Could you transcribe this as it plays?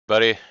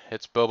everybody,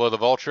 it's Bobo the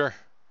Vulture.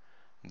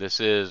 This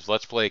is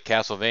Let's Play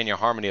Castlevania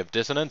Harmony of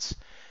Dissonance,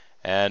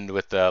 and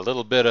with a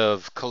little bit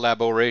of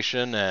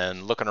collaboration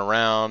and looking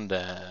around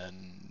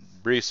and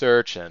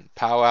research and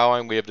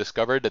powwowing, we have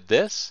discovered that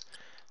this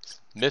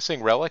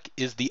missing relic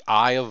is the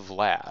Eye of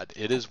Vlad.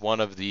 It is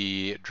one of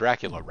the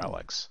Dracula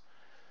relics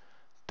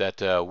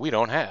that we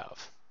don't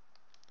have.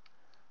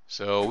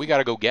 So we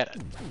gotta go get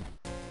it.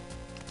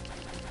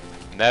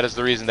 And that is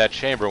the reason that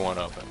chamber won't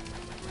open.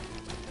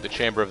 The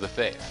Chamber of the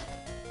Faith.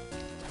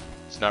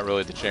 It's not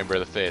really the Chamber of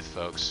the Faith,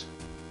 folks.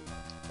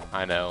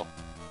 I know,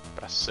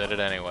 but I said it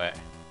anyway.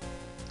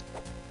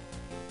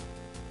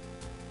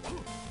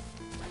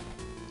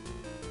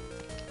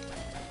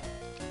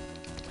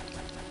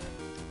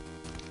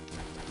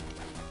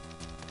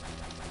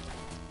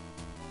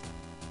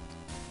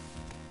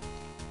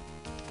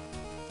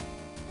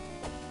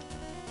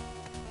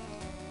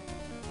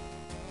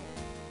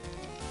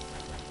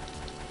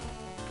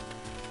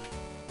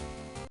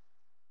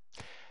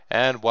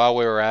 And while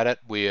we were at it,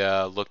 we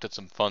looked at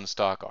some fun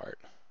stock art.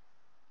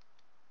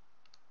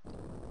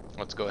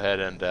 Let's go ahead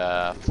and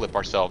flip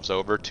ourselves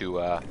over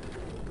to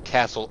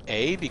Castle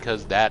A,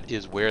 because that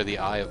is where the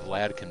Eye of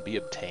Vlad can be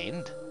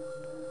obtained.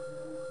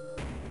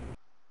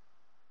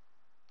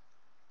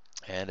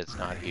 And it's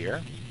not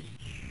here.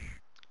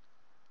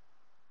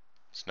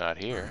 It's not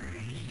here.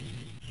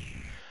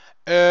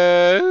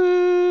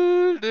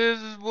 This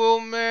is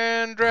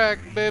Wolfman Drac,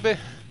 baby.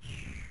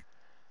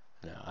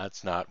 No,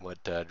 that's not what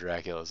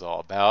Dracula's all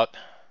about.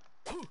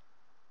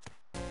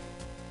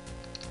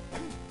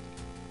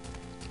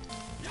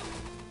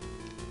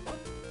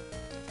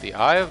 The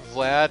Eye of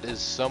Vlad is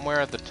somewhere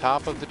at the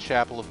top of the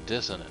Chapel of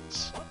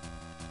Dissonance.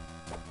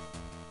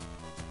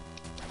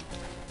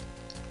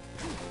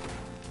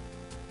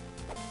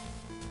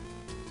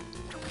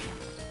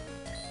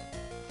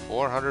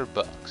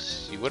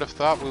 $400. You would have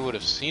thought we would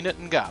have seen it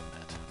and gotten it.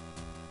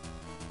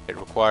 It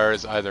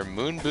requires either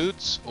moon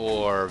boots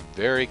or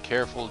very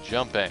careful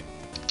jumping.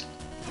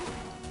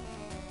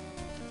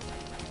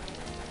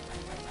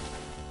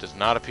 Does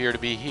not appear to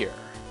be here.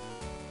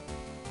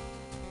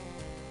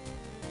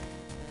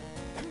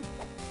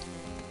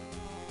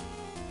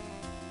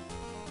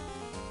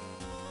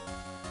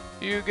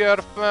 You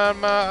gotta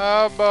find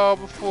my eyeball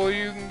before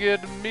you can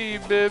get to me,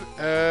 baby.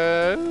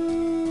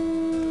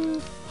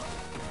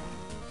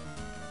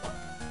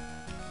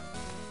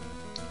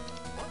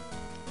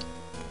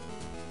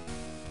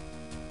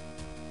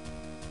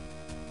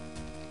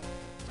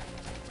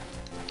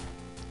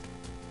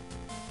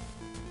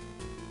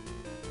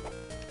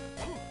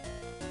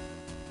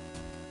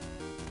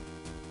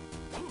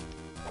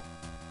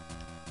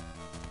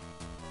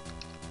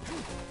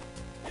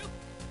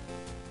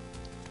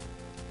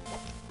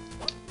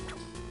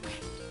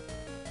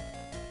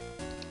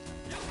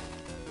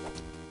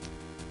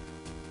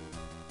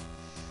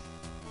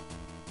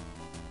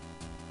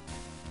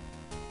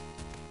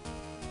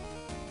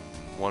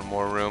 One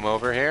more room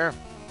over here.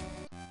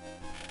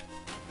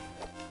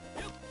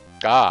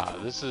 Ah,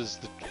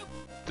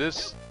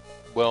 this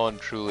well and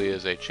truly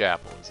is a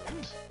chapel, isn't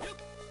it?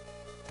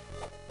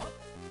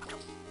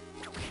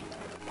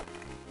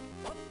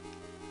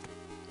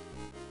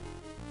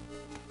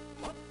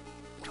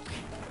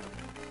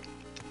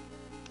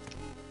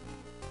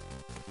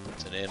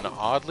 It's an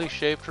oddly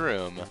shaped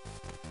room.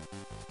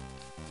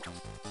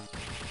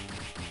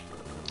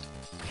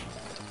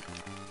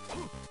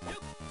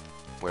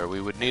 Where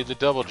we would need the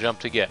double jump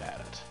to get at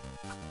it.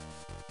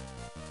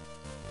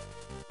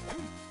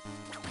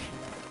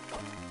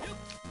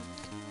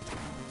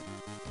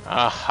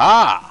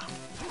 Aha!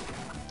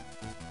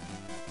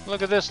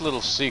 Look at this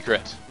little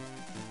secret.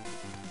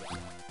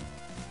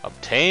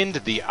 Obtained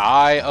the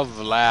Eye of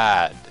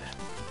Vlad.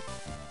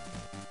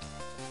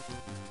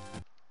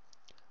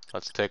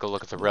 Let's take a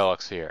look at the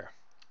relics here.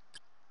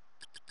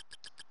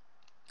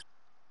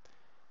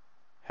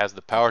 Has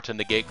the power to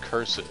negate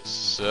curses,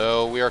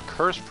 so we are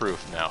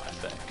curse-proof now, I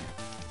think.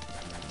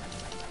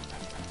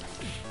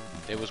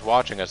 It was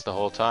watching us the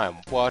whole time.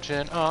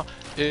 Watching our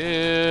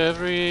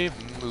every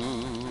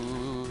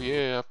move,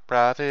 yeah,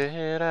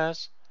 private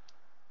eyes.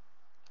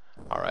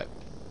 Alright.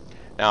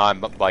 Now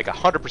I'm like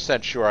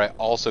 100% sure I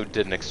also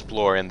didn't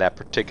explore in that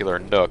particular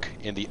nook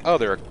in the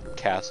other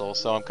castle,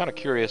 so I'm kind of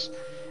curious.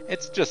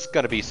 It's just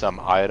going to be some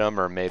item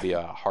or maybe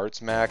a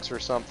Hearts Max or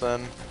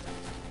something.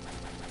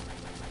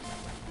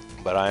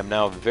 But I am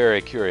now very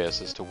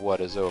curious as to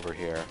what is over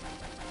here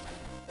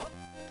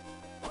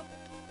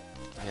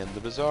in the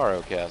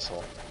Bizarro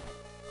Castle.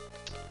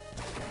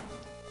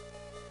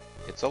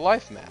 It's a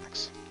Life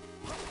Max.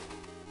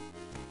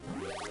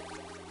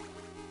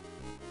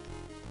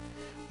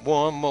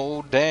 One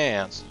more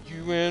dance,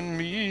 you and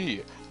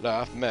me.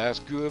 Life Max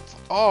good for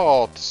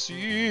all to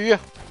see.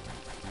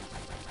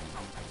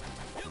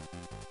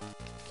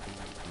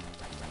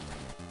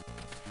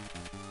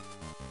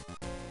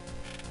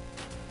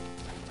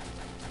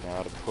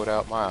 Now to put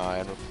out my eye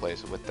and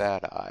replace it with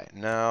that eye.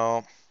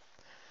 No,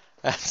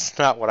 that's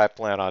not what I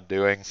plan on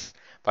doing. If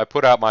I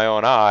put out my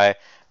own eye,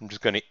 I'm just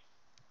going to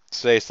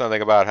say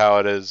something about how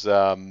it is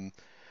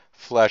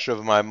flesh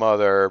of my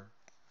mother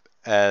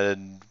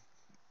and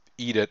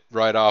eat it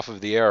right off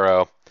of the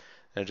arrow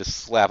and just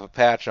slap a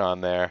patch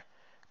on there.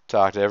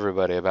 Talk to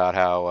everybody about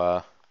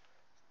how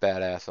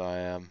badass I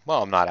am.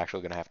 Well, I'm not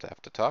actually going to have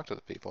to talk to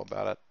the people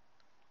about it.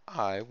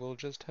 I will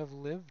just have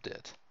lived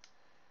it.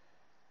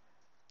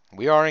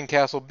 We are in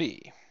Castle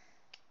B.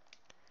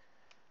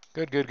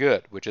 Good, good,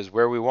 good. Which is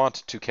where we want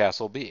to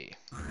Castle B.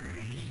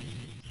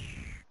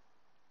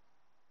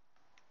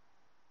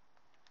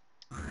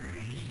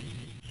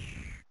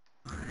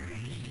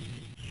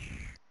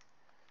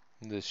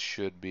 This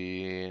should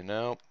be...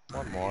 no,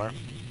 one more.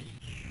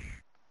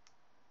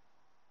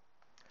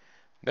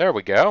 There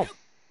we go.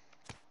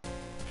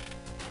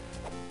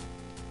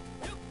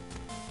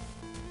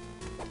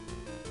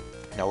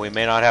 Now, we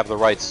may not have the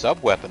right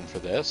sub-weapon for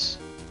this.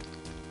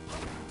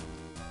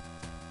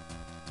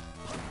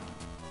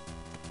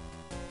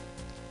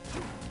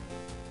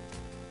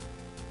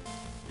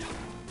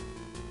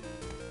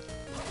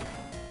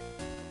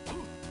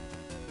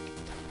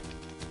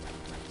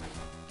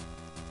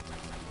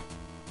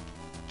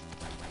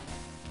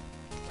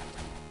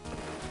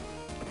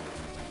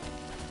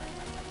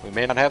 We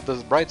may not have the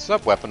right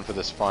sub-weapon for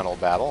this final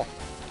battle.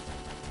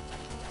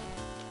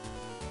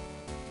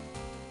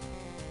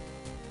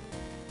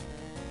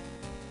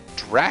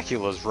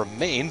 Dracula's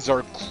remains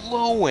are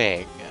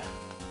glowing!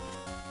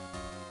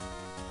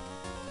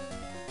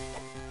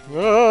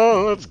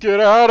 Oh, let's get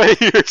out of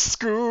here,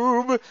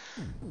 Scoob!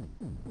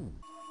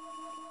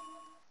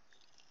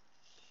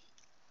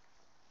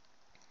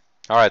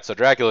 Alright, so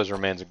Dracula's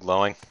remains are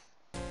glowing.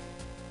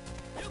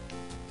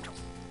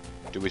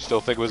 Do we still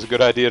think it was a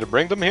good idea to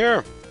bring them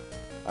here?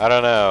 I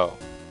don't know.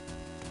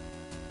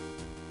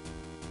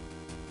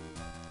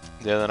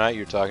 The other night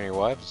you were talking to your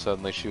wife, and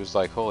suddenly she was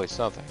like, holy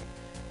something.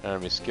 And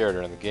enemy scared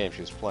her in the game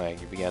she was playing.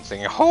 You began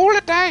singing,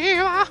 Holy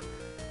Diver!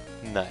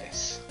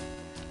 Nice.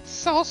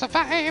 Soul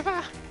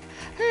Survivor!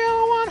 You're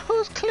the one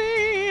who's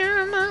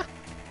clean!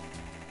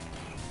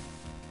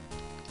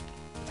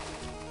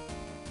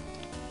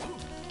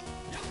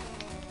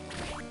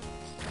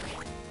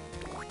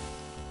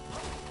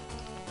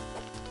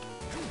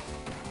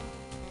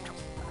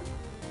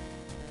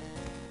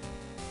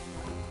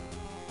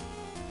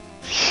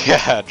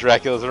 Yeah,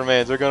 Dracula's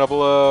remains are gonna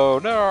blow.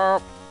 No.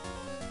 Alright,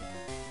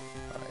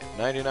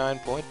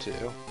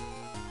 99.2.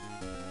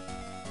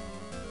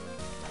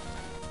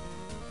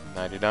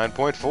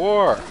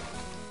 99.4.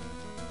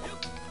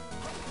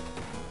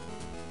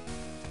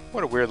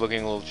 What a weird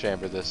looking little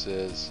chamber this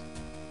is.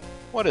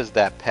 What is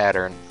that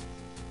pattern?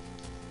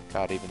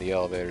 God, even the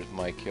elevators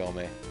might kill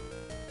me.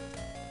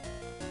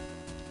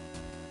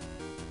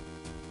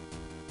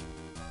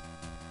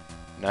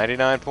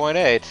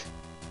 $99.8.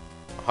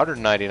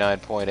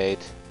 199.8.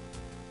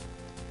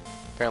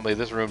 Apparently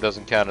this room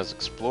doesn't count as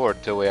explored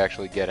until we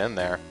actually get in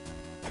there.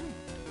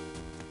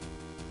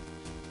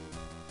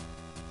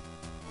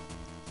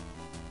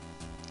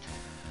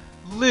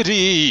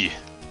 Liddy!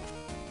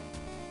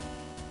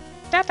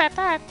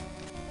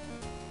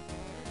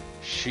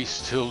 She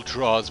still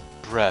draws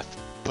breath,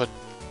 but...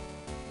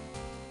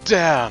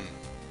 damn!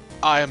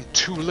 I am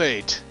too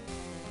late.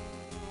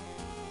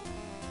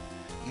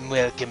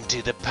 Welcome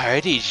to the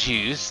party,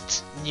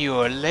 Just.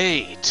 You're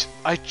late.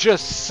 I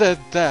just said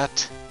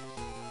that.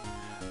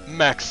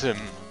 Maxim.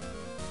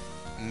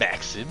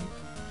 Maxim?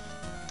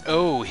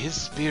 Oh, his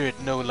spirit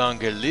no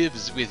longer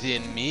lives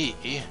within me.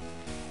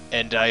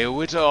 And I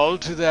owe it all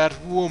to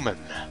that woman.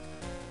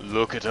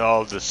 Look at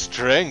all the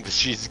strength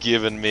she's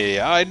given me.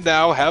 I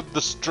now have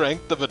the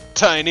strength of a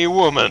tiny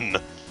woman.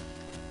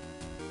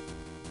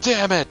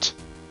 Damn it!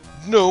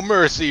 No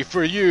mercy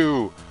for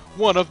you!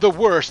 One of the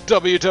worst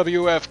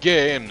WWF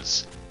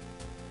games!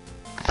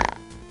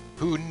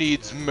 Who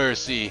needs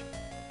mercy?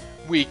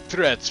 Weak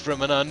threats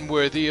from an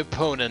unworthy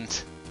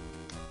opponent.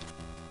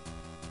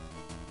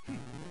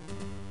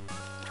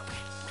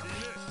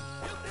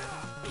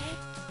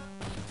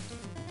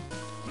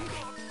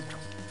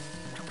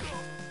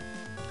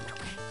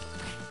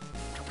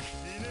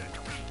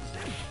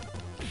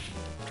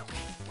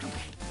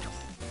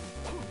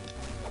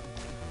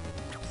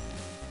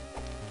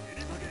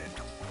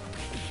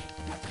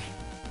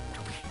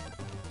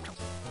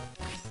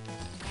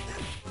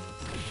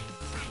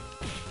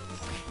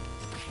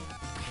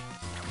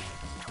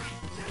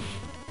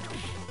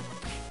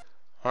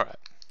 Alright.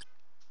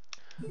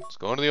 Let's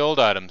go into the old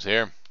items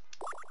here.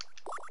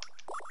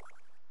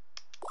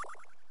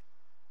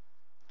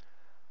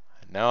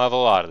 I now have a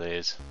lot of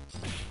these.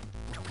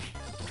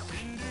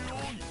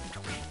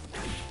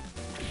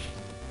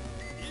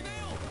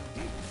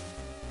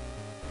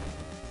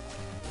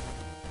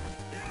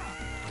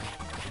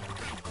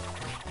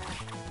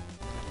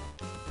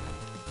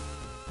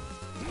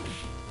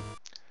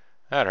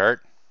 That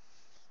hurt.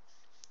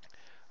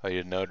 Oh, you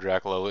didn't know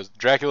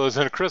Dracula's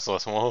in a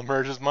chrysalis and will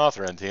emerge as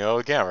Mothra and team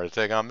with camera to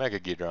take on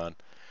Mechaghedron.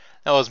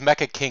 That was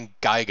Mecha King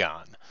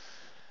Gigon.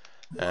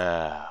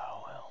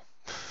 Ah, well.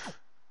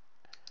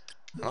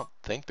 I don't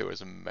think there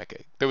was a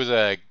Mecha. There was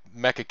a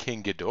Mecha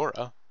King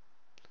Ghidorah.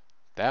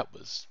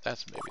 That's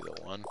maybe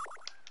the one.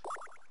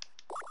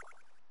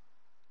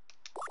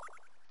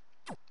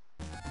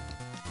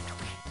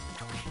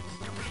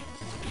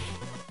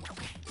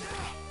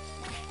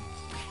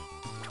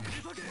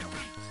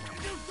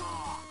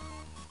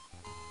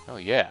 Oh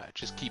yeah,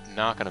 just keep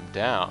knocking him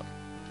down.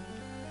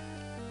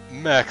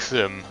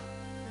 Maxim,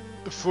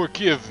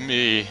 forgive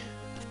me.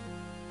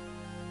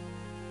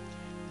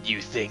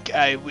 You think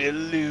I will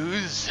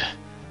lose?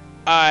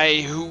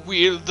 I who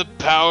wield the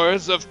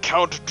powers of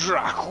Count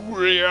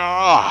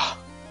Dracula!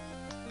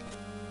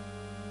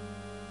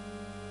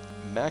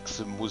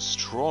 Maxim was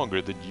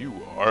stronger than you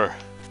are.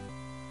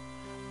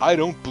 I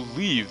don't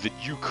believe that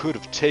you could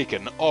have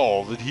taken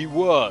all that he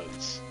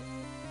was.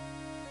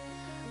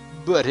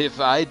 But if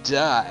I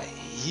die,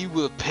 he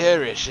will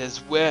perish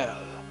as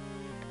well.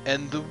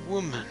 And the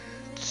woman,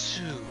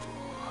 too. ...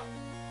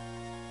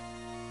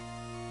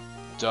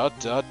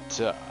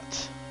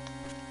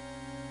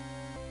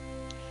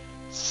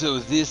 So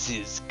this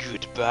is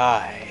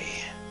goodbye.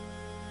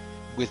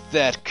 With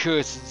that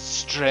cursed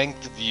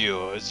strength of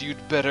yours,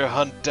 you'd better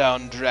hunt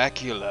down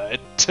Dracula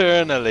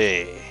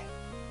eternally.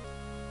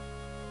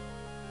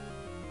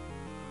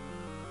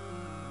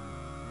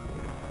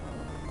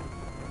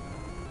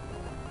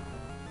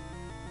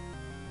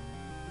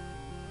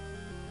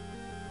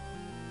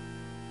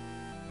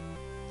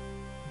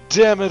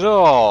 Damn it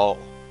all!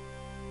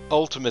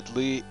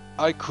 Ultimately,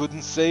 I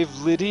couldn't save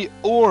Liddy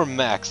or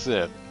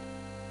Maxim.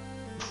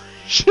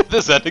 Shit,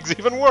 this ending's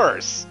even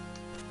worse!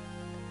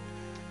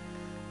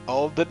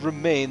 All that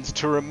remains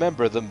to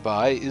remember them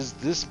by is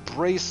this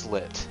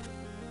bracelet.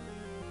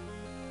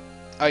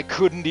 I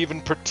couldn't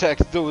even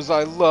protect those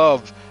I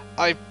love.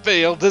 I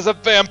failed as a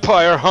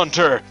vampire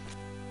hunter!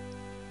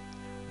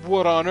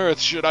 What on earth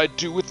should I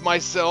do with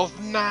myself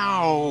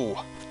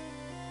now?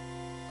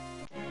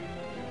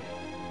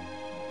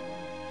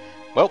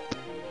 Well,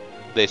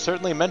 they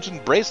certainly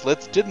mentioned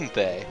bracelets, didn't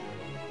they?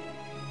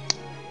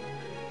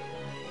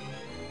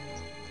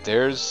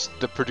 There's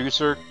the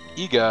producer,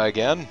 Iga,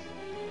 again.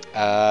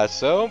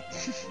 So...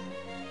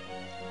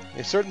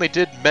 they certainly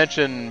did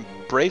mention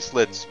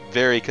bracelets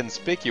very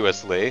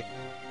conspicuously.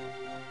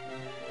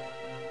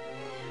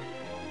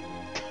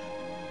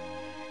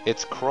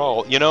 It's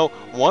Crawl. You know,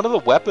 one of the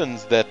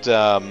weapons that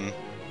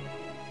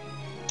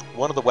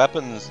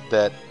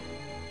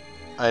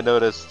I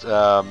noticed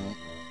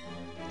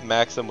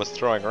Maxim was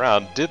throwing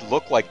around did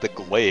look like the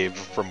glaive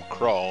from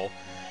Crawl.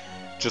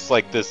 Just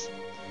like this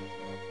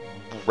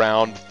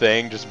round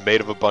thing just made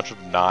of a bunch of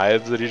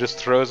knives that he just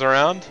throws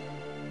around.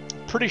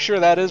 Pretty sure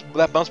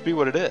that must be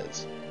what it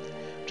is.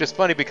 Which is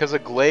funny because a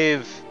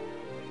glaive,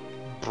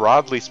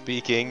 broadly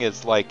speaking,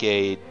 is like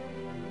a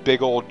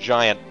big old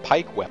giant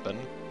pike weapon.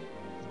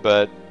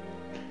 But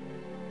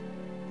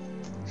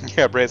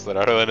yeah, bracelet.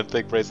 I didn't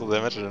think bracelet.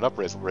 I mentioned enough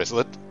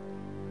bracelet.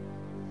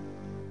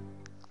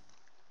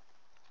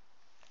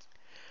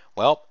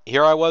 Well,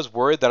 here I was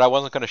worried that I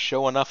wasn't going to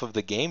show enough of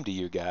the game to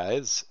you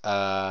guys.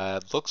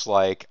 Looks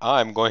like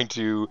I'm going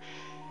to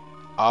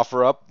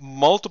offer up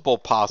multiple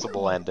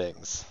possible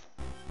endings.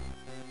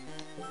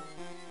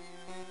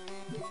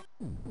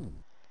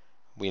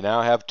 We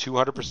now have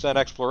 200%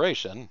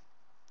 exploration.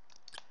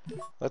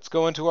 Let's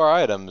go into our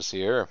items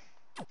here.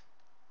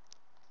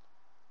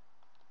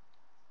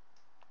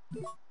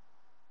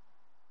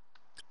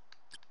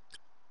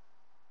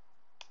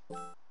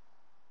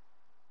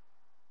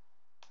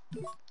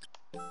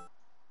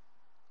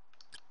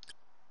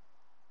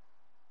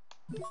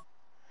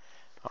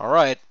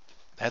 Alright,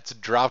 that's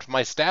dropped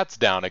my stats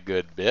down a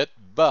good bit,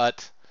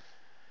 but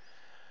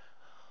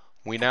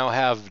we now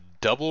have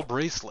double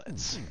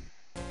bracelets.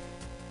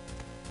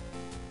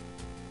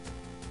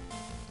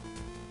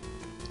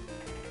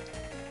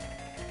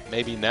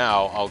 Maybe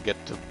now I'll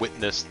get to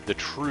witness the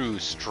true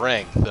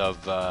strength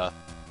of...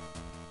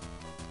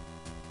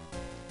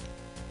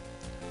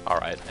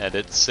 Alright, and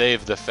it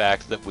saved the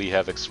fact that we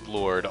have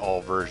explored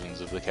all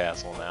versions of the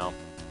castle now.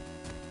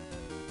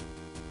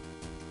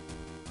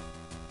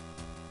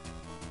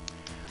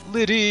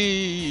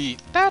 Liddy!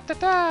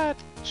 Da-da-da!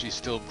 She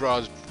still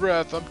draws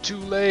breath. I'm too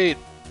late.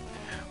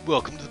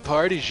 Welcome to the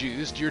party,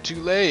 Just. You're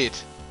too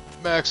late.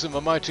 Maxim,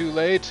 am I too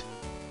late?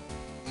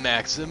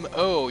 Maxim,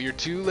 oh, you're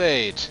too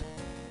late.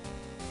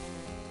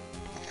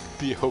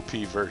 The OP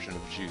version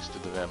of Just to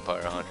the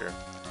Vampire Hunter.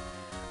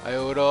 I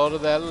owe it all to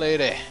that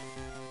lady.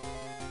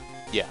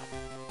 Yeah.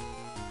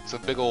 It's a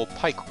big old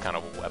pike kind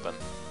of a weapon.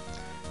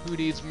 Who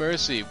needs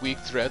mercy? Weak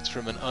threats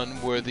from an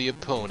unworthy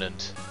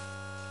opponent.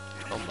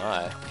 Oh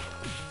my.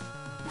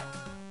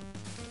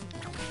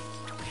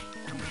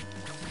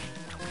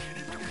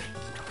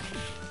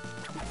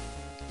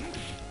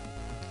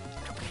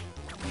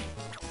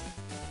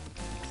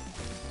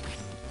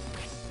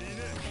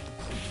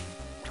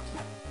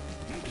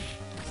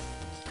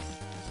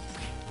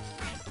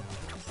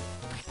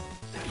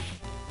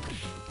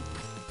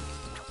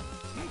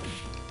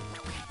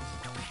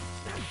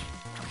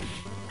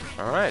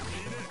 Alright.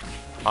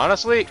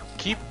 Honestly,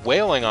 keep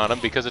wailing on him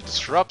because it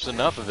disrupts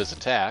enough of his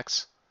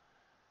attacks.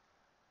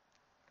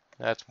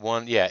 That's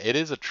one. Yeah, it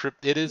is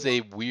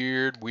a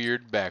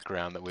weird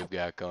background that we've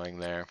got going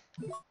there.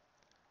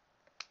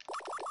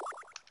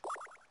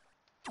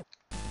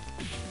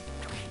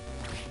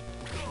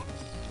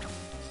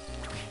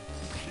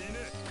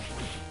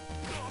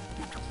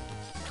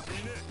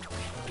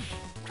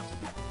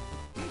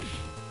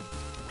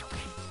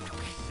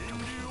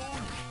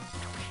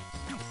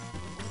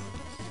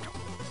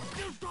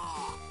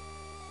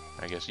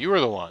 I guess you were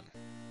the one.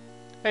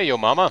 Hey, yo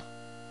mama.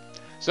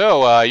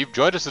 So, you've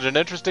joined us at an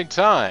interesting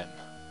time.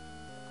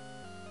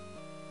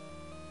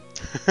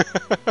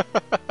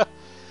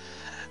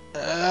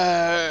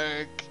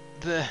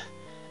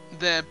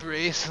 That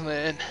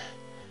bracelet.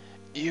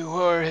 You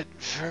wore it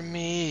for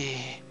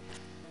me.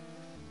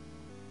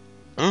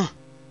 Huh?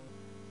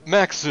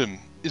 Maxim,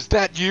 is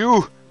that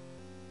you?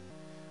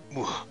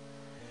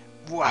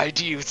 Why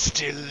do you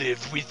still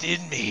live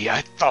within me?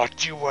 I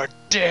thought you were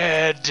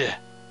dead.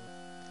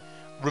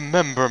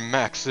 Remember,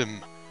 Maxim,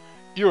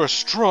 you're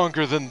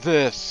stronger than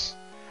this.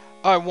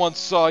 I once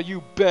saw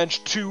you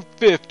bench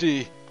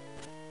 250.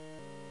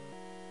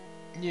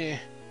 Yeah,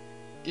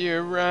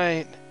 you're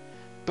right.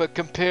 But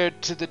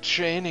compared to the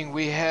training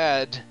we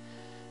had,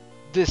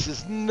 this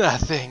is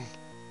nothing.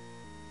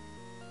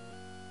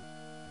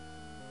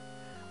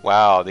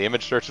 Wow, the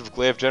image search of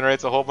Glaive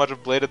generates a whole bunch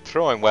of bladed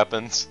throwing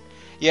weapons.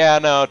 Yeah,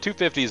 no,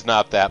 250 is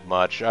not that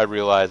much. I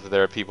realize that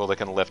there are people that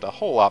can lift a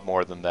whole lot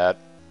more than that.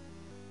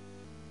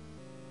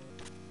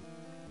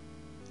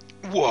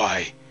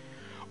 Why?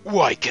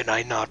 Why can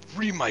I not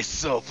free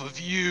myself of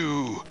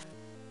you?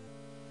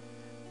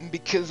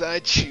 Because I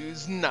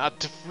choose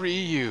not to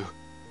free you.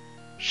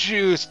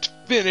 Choose to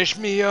finish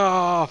me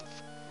off.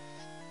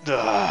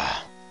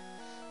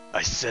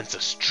 I sense a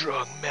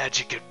strong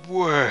magic at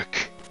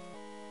work.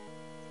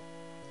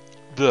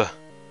 The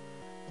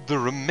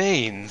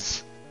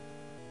remains.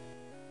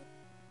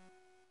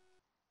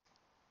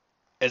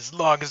 As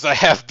long as I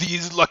have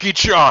these lucky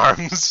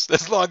charms,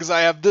 as long as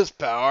I have this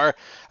power,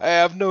 I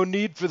have no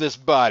need for this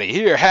body.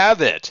 Here,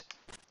 have it.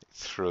 He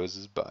throws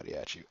his body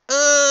at you.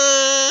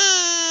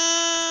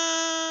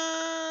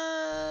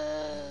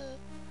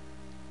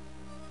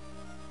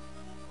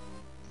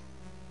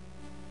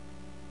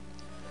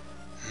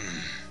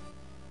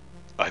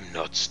 I'm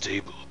not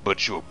stable,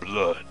 but your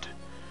blood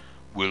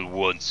will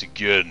once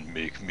again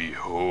make me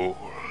whole.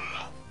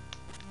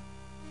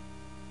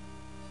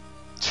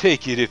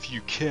 Take it if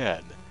you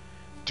can.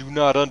 Do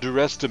not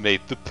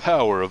underestimate the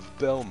power of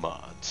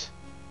Belmont.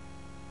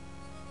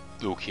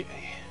 Okay,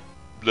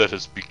 let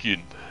us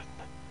begin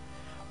then.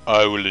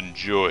 I will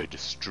enjoy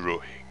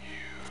destroying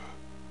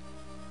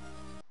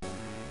you.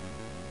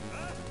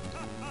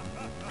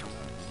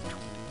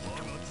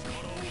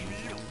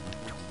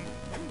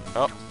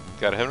 Oh,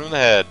 gotta hit him in the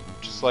head,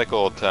 just like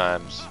old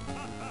times.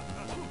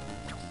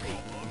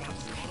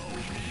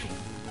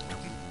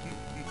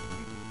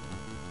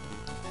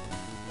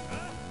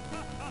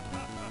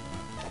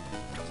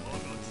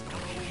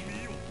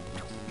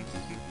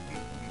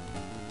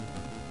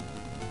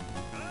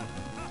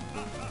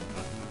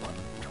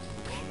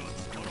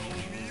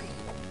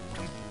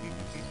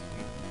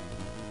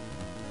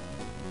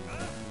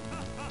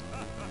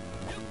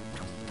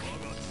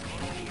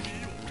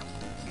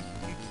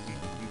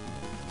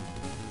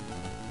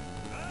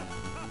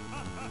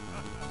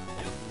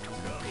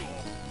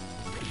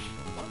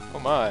 Oh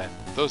my,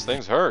 those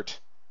things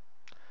hurt.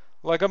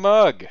 Like a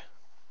mug.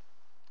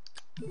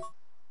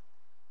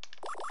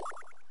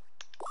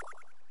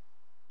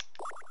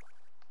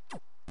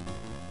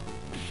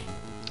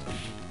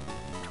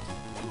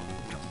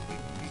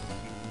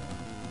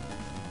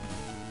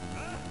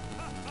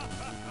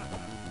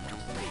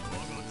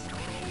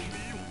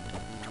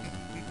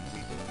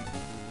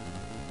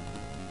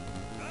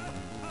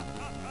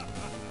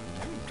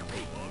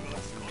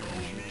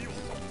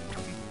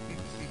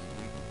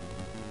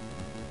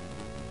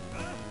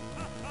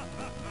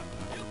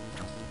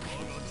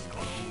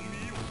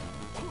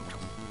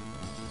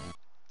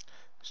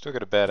 Still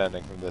get a bad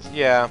ending from this.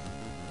 Yeah.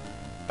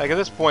 Like, at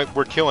this point,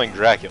 we're killing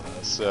Dracula,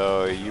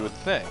 so you would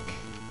think.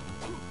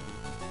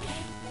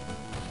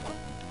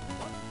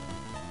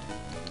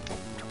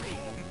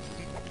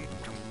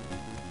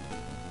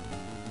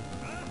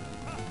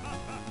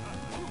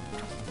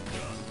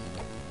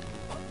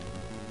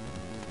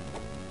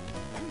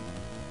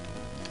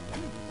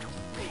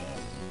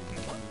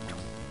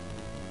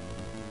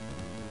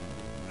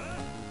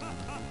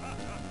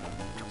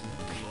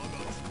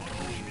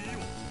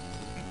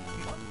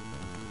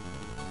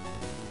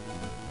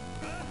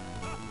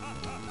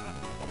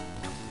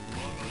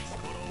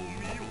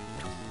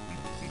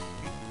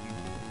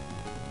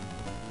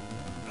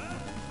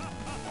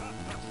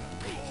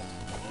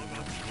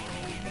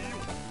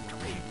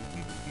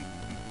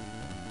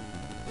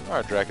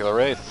 Alright, Dracula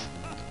Wraith.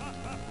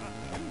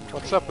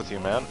 What's up with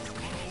you, man?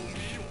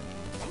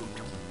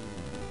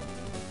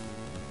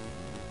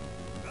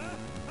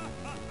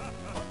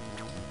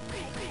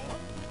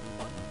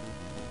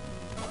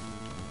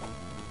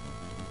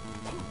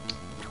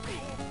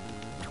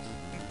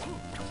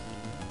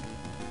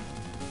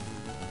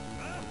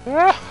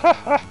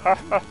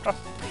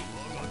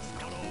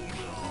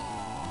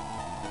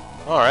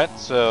 Alright,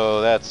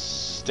 so that's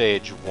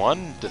stage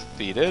 1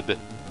 defeated.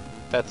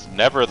 That's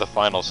never the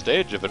final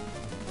stage of it.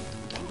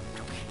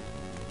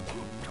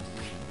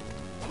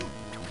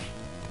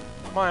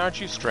 My, aren't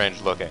you strange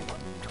looking?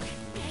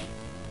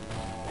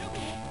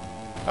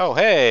 Oh,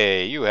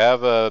 hey, you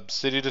have a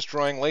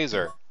city-destroying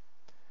laser.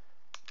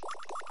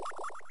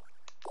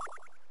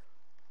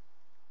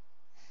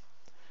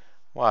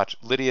 Watch,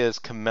 Lydia is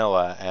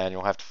Camilla, and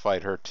you'll have to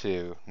fight her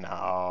too.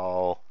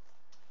 No.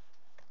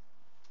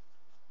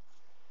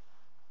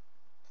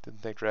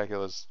 Didn't think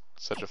Dracula's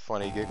such a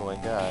funny,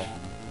 giggling guy.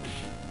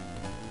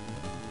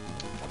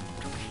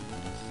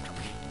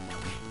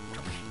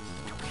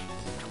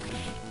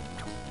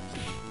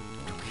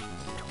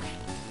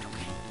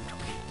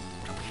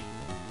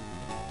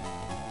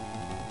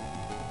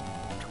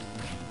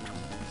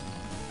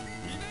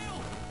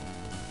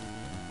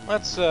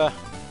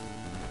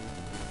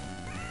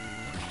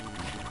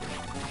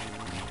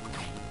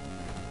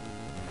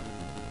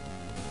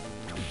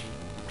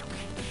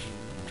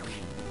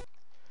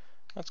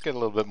 Let's get a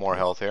little bit more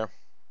health here.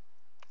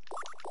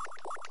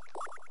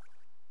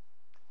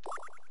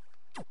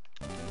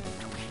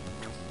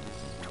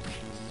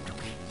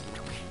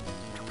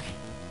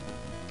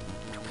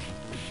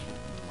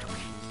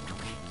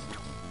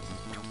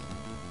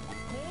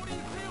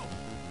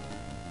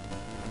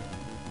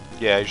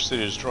 Yeah, your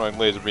city destroying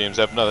laser beams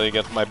have nothing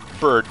against my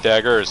bird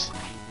daggers.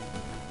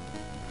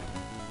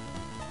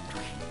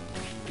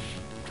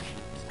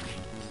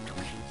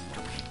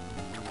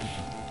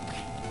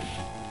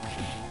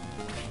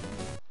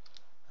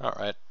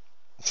 Alright.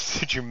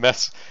 Did you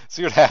mess?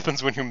 See what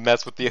happens when you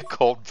mess with the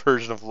occult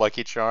version of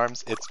Lucky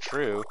Charms? It's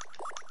true.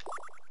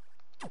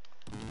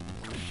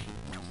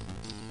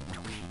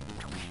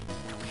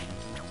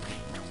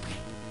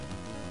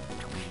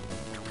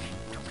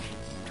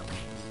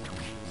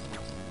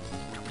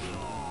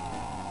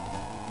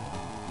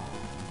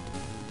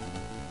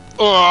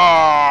 Oh!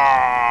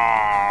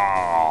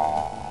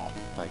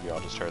 Thank you, I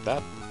just heard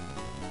that.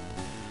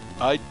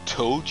 I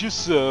told you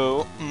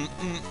so.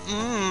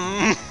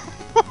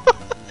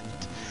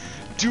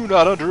 Do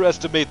not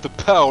underestimate the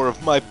power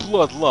of my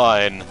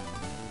bloodline.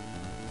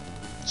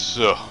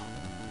 So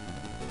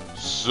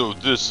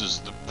this is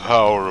the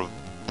power of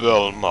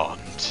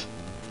Belmont.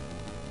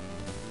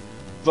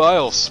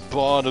 Vile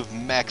spawn of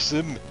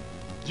Maxim,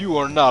 you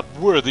are not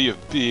worthy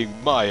of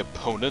being my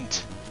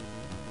opponent.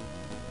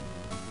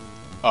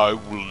 I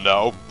will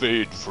now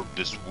fade from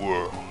this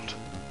world,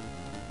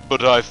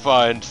 but I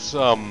find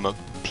some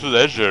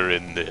pleasure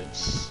in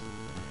this.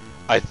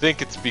 I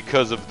think it's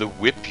because of the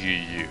whip you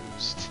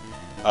used.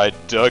 I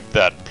dug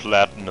that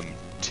platinum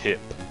tip.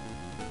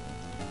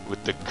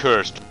 With the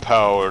cursed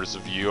powers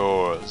of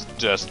yours,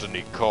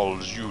 destiny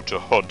calls you to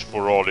hunt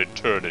for all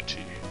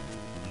eternity.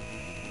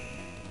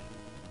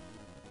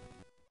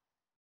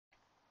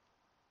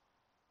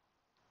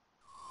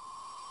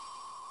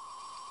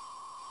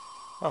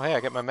 Oh hey,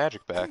 I get my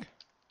magic back.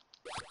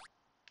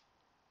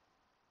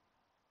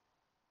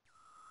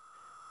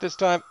 This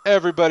time,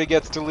 everybody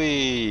gets to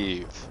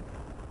leave.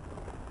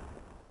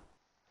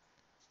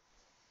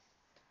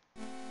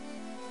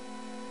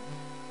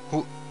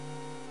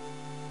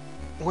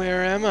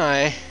 Where am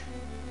I?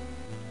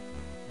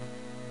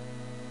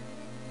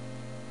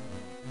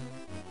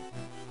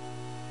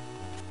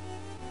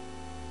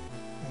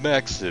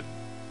 Maxim,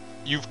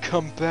 you've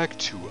come back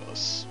to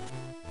us.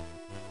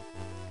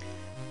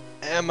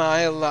 Am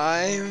I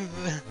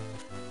alive?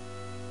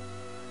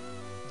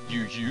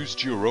 You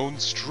used your own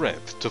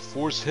strength to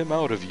force him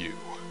out of you.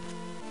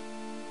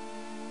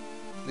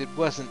 It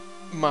wasn't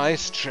my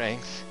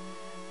strength.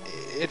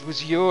 It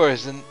was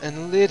yours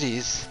and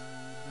Liddy's.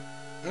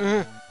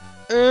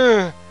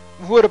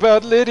 What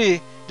about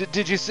Liddy?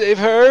 Did you save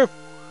her?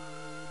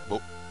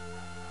 Well,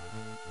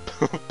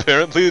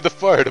 apparently the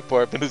fire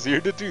department is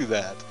here to do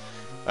that.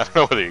 I don't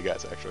know whether you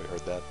guys actually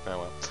heard that.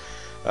 Oh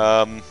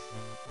well.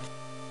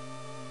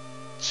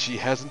 She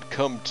hasn't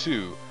come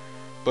to,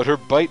 but her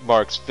bite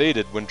marks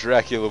faded when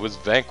Dracula was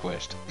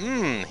vanquished.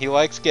 He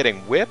likes getting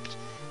whipped?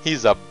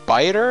 He's a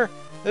biter?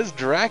 This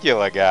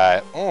Dracula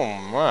guy, oh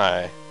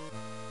my.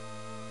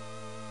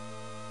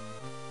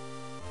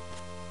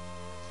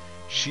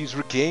 She's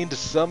regained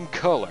some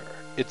color.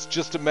 It's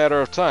just a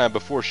matter of time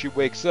before she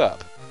wakes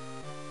up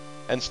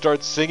and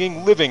starts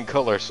singing living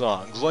color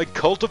songs like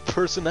Cult of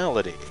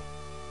Personality.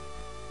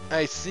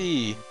 I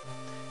see.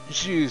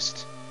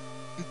 Just,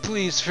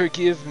 please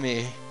forgive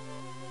me.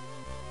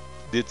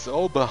 It's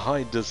all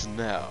behind us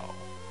now.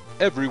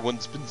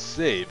 Everyone's been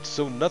saved,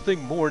 so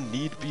nothing more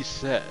need be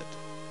said.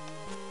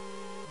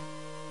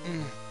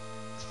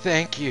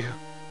 Thank you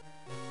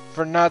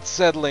for not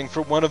settling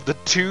for one of the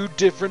 2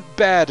 different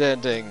bad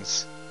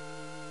endings.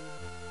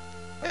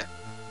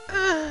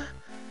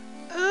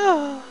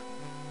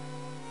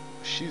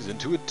 She's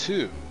into it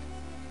too.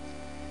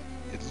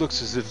 It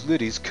looks as if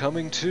Liddy's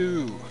coming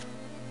too.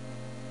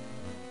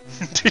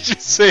 Did you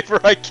save her?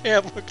 I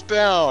can't look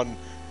down.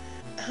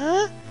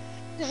 Huh?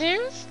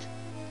 Zeus?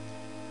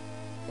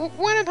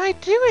 What am I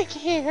doing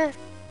here?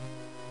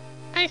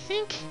 I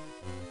think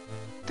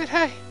that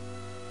I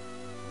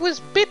was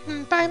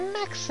bitten by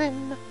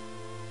Maxim.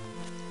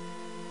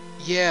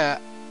 Yeah,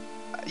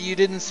 you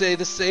didn't say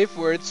the safe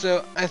word,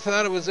 so I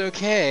thought it was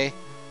okay.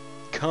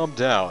 Calm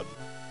down.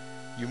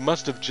 You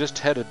must have just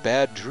had a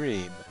bad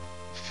dream.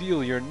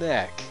 Feel your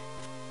neck.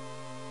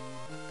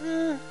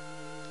 Look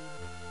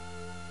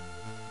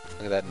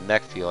at that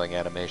neck feeling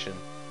animation.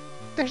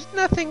 There's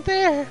nothing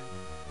there.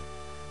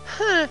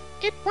 Huh,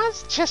 it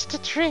was just a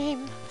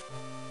dream.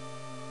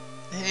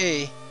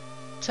 Hey,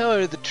 tell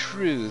her the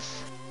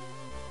truth.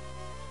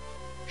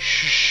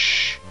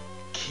 Shh!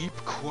 Keep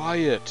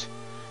quiet.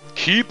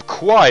 Keep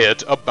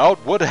quiet about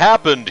what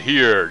happened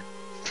here.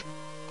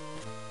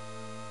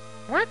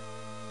 What?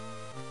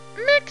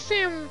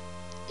 Maxim!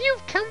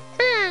 You've come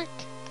back!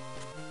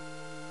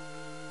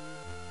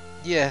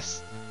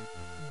 Yes,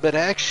 but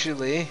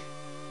actually...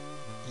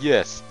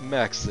 Yes,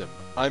 Maxim,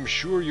 I'm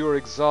sure you're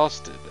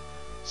exhausted.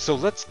 So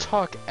let's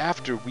talk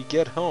after we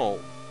get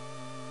home.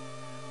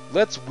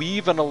 Let's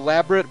weave an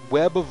elaborate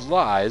web of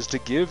lies to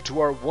give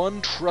to our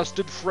one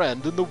trusted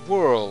friend in the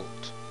world.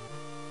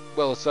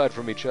 Well, aside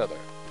from each other.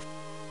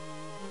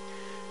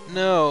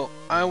 No,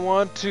 I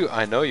want to...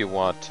 I know you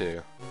want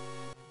to.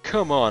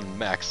 Come on,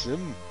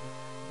 Maxim.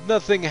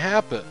 Nothing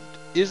happened.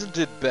 Isn't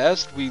it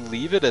best we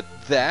leave it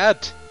at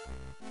that?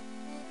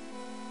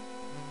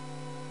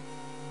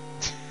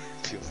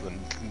 Feels the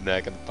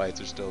neck and the bites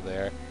are still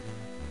there.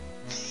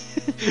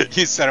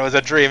 You said it was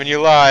a dream and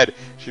you lied!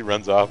 She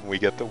runs off and we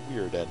get the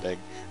weird ending.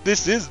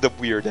 This is the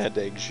weird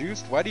ending,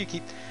 Shoost. Why do you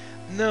keep...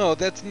 No,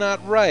 that's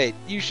not right.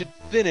 You should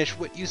finish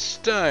what you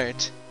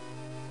start.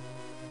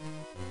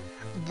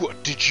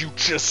 What did you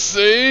just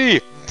say?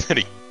 And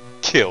he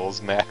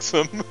kills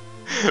Maxim.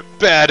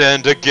 Bad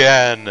end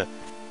again!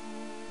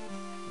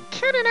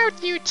 Cut it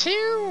out, you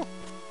two!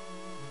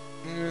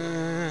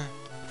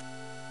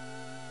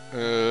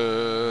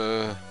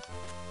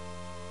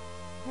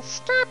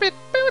 Stop it,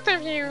 both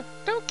of you!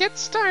 Don't get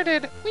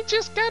started! We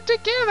just got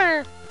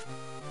together!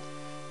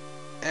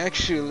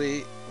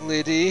 Actually,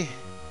 Liddy...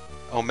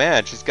 Oh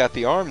man, she's got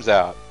the arms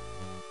out.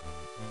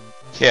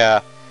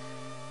 Yeah,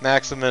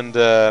 Maxim and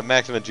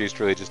Juice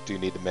really just do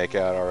need to make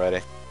out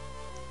already.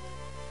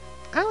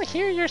 I'll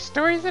hear your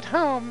stories at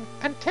home.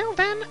 Until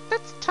then,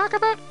 let's talk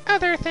about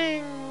other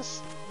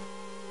things.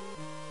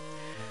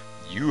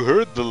 You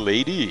heard the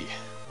lady.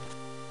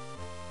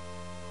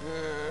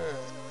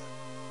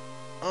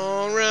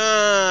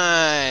 Alright.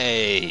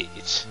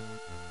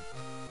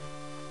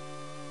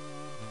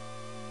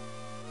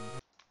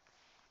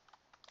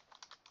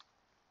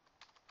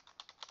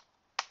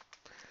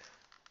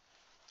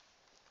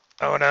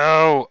 Oh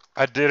no,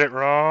 I did it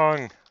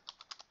wrong.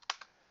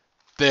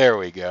 There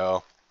we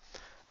go.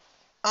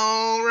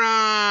 Alright.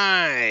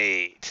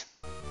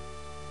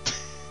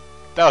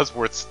 That was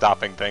worth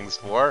stopping things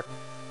for.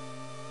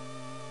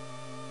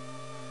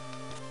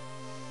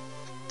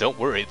 Don't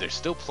worry, there's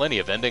still plenty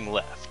of ending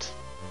left.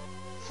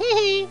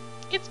 Hee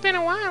it's been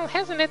a while,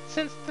 hasn't it,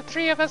 since the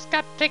three of us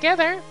got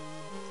together?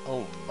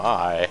 Oh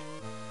my.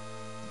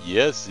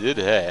 Yes, it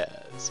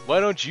has. Why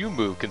don't you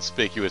move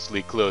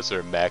conspicuously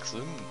closer,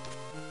 Maxim?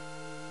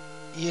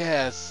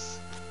 Yes.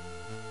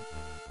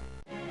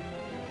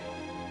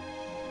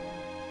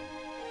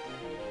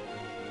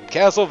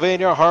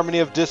 Castlevania Harmony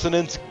of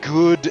Dissonance,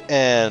 good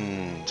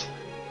end.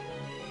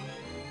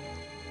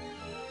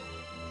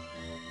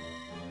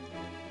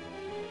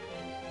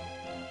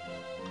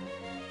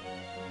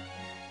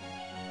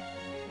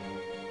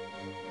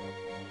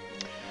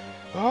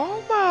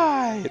 Oh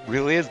my! It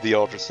really is the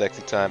ultra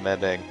sexy time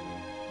ending.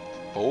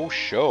 Full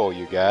show,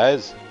 you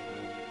guys.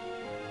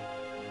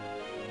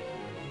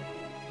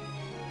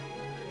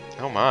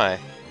 Oh my.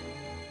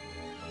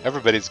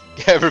 Everybody's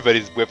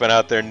whipping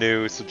out their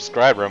new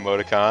subscriber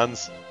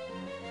emoticons.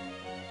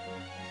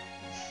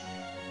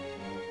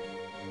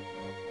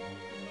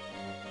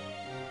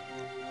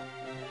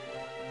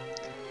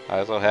 I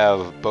also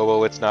have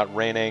Bobo It's Not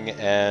Raining,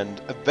 and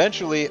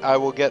eventually I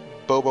will get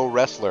Bobo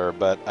Wrestler,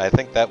 but I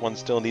think that one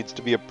still needs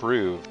to be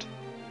approved.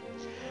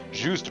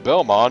 Just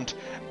Belmont,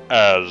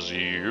 as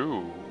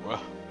you.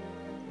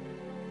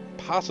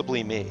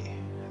 Possibly me.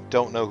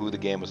 Don't know who the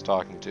game was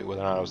talking to,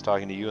 whether or not I was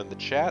talking to you in the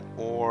chat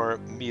or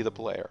me, the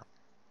player.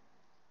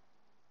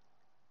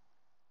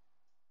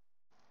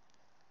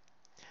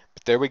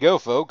 But there we go,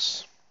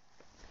 folks.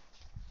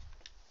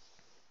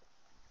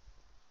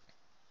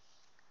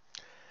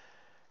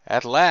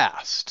 At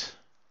last,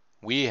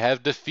 we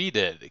have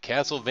defeated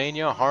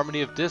Castlevania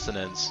Harmony of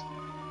Dissonance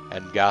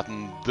and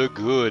gotten the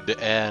good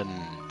end.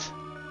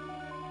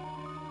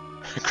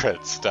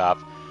 Credits stop.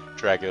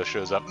 Dracula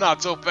shows up.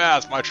 Not so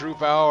fast, my true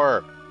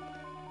power!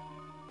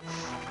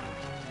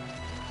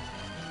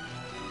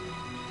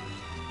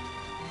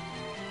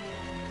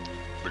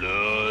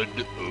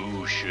 Blood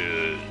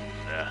Ocean.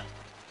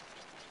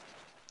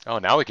 Oh,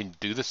 now we can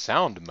do the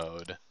sound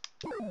mode.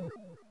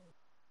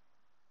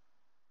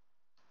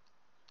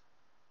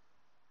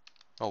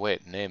 Oh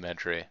wait, name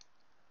entry.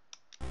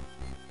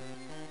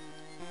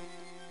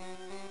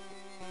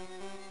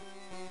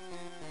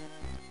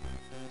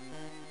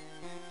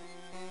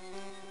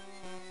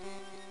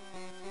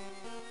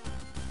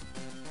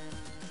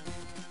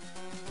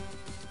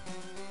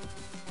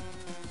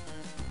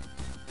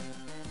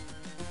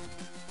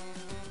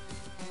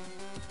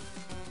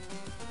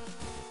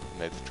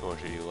 Made the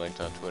torture you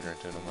linked on Twitter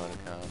to an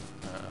emoticon.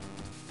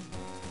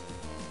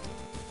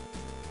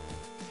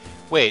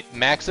 Wait,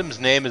 Maxim's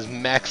name is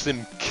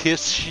Maxim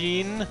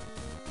Kissheen?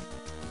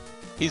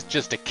 He's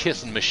just a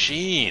kissing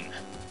machine.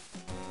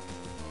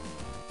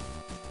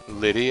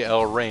 Liddy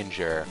El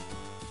Ranger.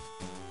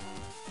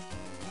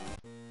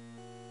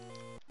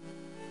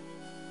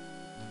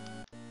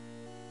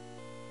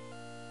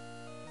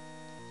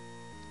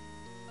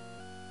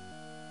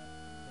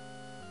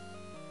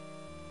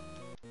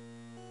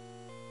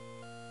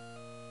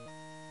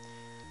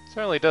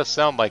 Certainly does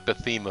sound like the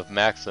theme of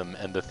Maxim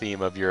and the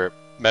theme of your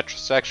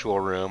metrosexual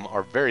room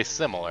are very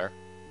similar.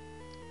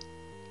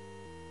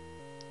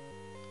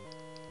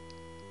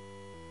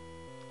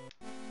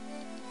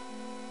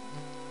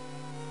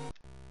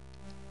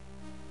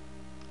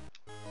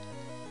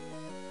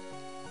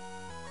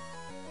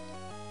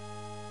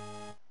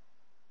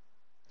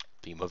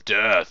 Theme of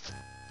death.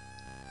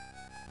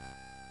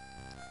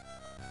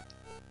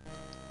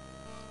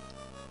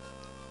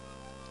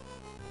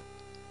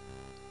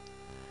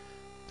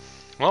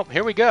 Well,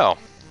 here we go.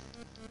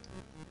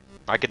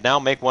 I could now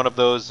make one of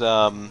those,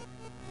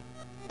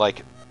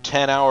 like,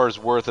 10 hours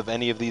worth of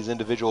any of these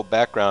individual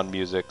background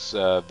musics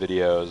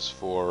videos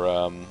for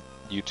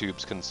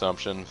YouTube's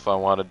consumption if I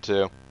wanted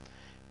to.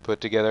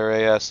 Put together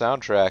a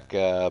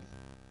soundtrack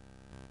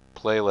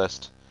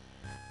playlist.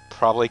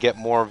 Probably get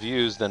more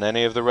views than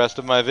any of the rest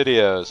of my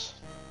videos.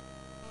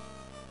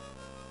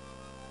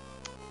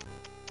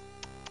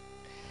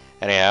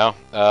 Anyhow,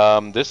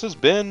 this has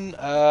been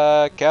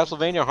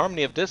Castlevania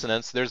Harmony of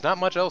Dissonance. There's not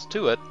much else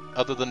to it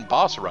other than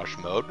boss rush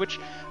mode, which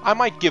I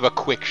might give a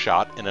quick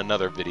shot in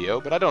another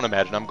video, but I don't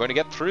imagine I'm going to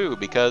get through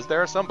because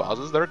there are some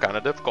bosses that are kind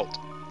of difficult.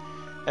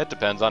 It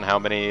depends on how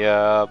many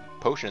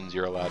potions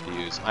you're allowed to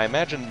use. I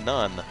imagine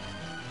none.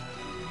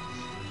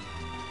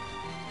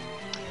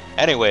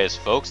 Anyways,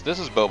 folks, this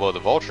is Bobo the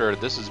Vulture.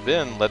 This has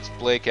been Let's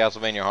Play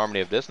Castlevania Harmony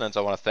of Dissonance.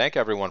 I want to thank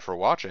everyone for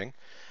watching.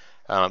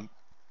 I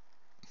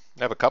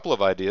have a couple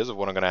of ideas of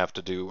what I'm going to have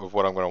to do, of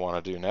what I'm going to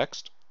want to do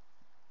next.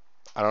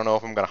 I don't know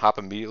if I'm going to hop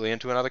immediately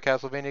into another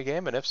Castlevania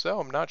game, and if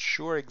so, I'm not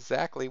sure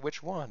exactly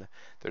which one.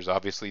 There's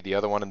obviously the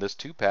other one in this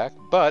 2-pack,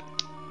 but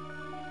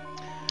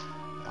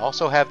I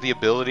also have the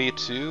ability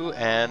to,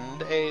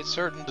 and a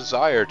certain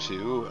desire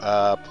to,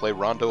 play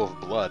Rondo of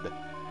Blood.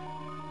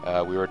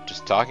 We were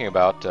just talking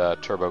about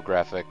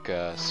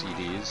TurboGrafx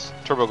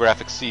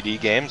CD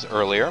games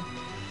earlier.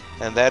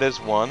 And that is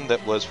one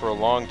that was for a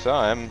long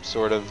time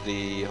sort of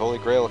the Holy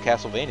Grail of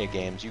Castlevania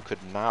games. You could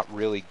not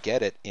really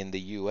get it in the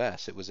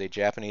US. It was a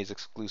Japanese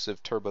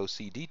exclusive Turbo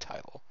CD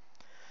title.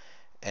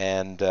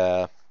 And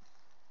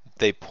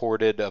they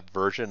ported a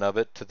version of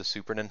it to the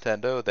Super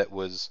Nintendo that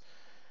was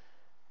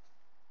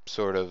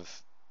sort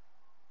of...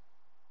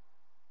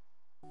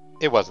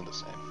 It wasn't the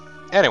same.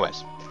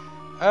 Anyways.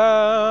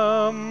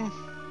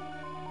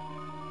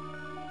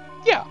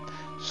 Yeah.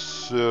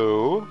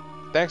 So,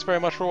 thanks very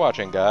much for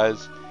watching,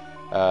 guys.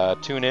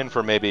 Tune in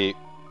for maybe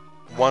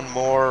one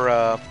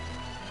more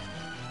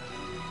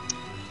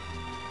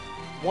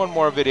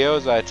video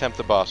as I attempt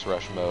the boss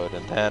rush mode,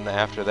 and then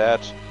after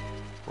that,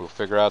 we'll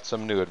figure out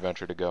some new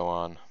adventure to go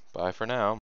on. Bye for now.